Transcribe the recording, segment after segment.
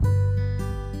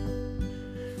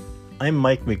I'm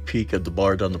Mike McPeak of the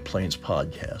Bard on the Plains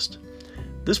podcast.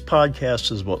 This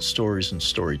podcast is about stories and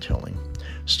storytelling.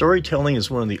 Storytelling is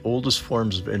one of the oldest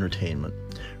forms of entertainment.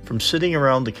 From sitting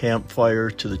around the campfire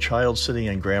to the child sitting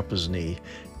on Grandpa's knee,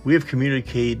 we have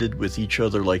communicated with each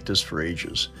other like this for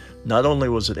ages. Not only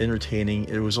was it entertaining,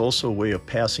 it was also a way of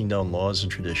passing down laws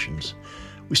and traditions.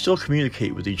 We still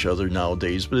communicate with each other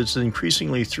nowadays, but it's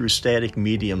increasingly through static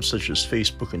mediums such as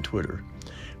Facebook and Twitter.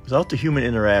 Without the human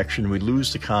interaction, we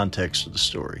lose the context of the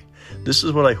story. This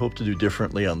is what I hope to do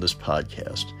differently on this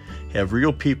podcast. Have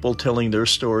real people telling their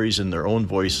stories in their own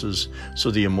voices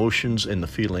so the emotions and the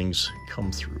feelings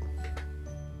come through.